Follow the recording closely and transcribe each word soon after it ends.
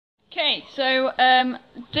Okay, so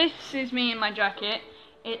this is me in my jacket.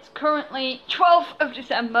 It's currently 12th of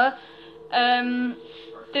December.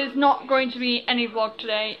 There's not going to be any vlog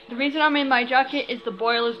today. The reason I'm in my jacket is the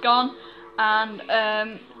boiler's gone, and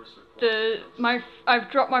I've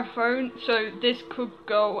dropped my phone, so this could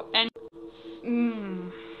go any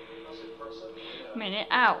minute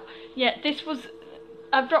out. Yeah,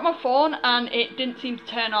 I've dropped my phone and it didn't seem to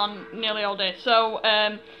turn on nearly all day. So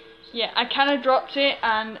yeah, I kind of dropped it,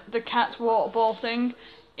 and the cat's water ball thing,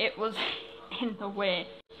 it was in the way.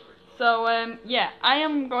 So yeah, I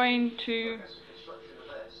am going to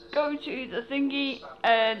go to the thingy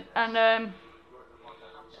and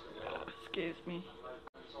excuse me,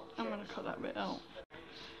 I'm gonna cut that bit out.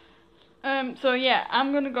 So yeah,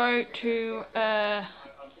 I'm gonna go to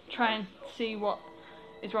try and see what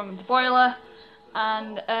is wrong with the boiler,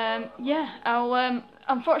 and yeah, I'll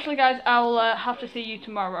unfortunately guys, I'll have to see you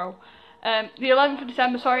tomorrow. The 11th of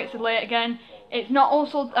December, sorry it's late again. It's not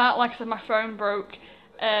also that, like I said, my phone broke,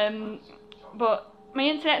 but my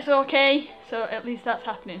internet's okay, so at least that's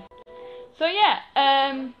happening. So yeah,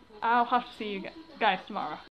 I'll have to see you guys tomorrow.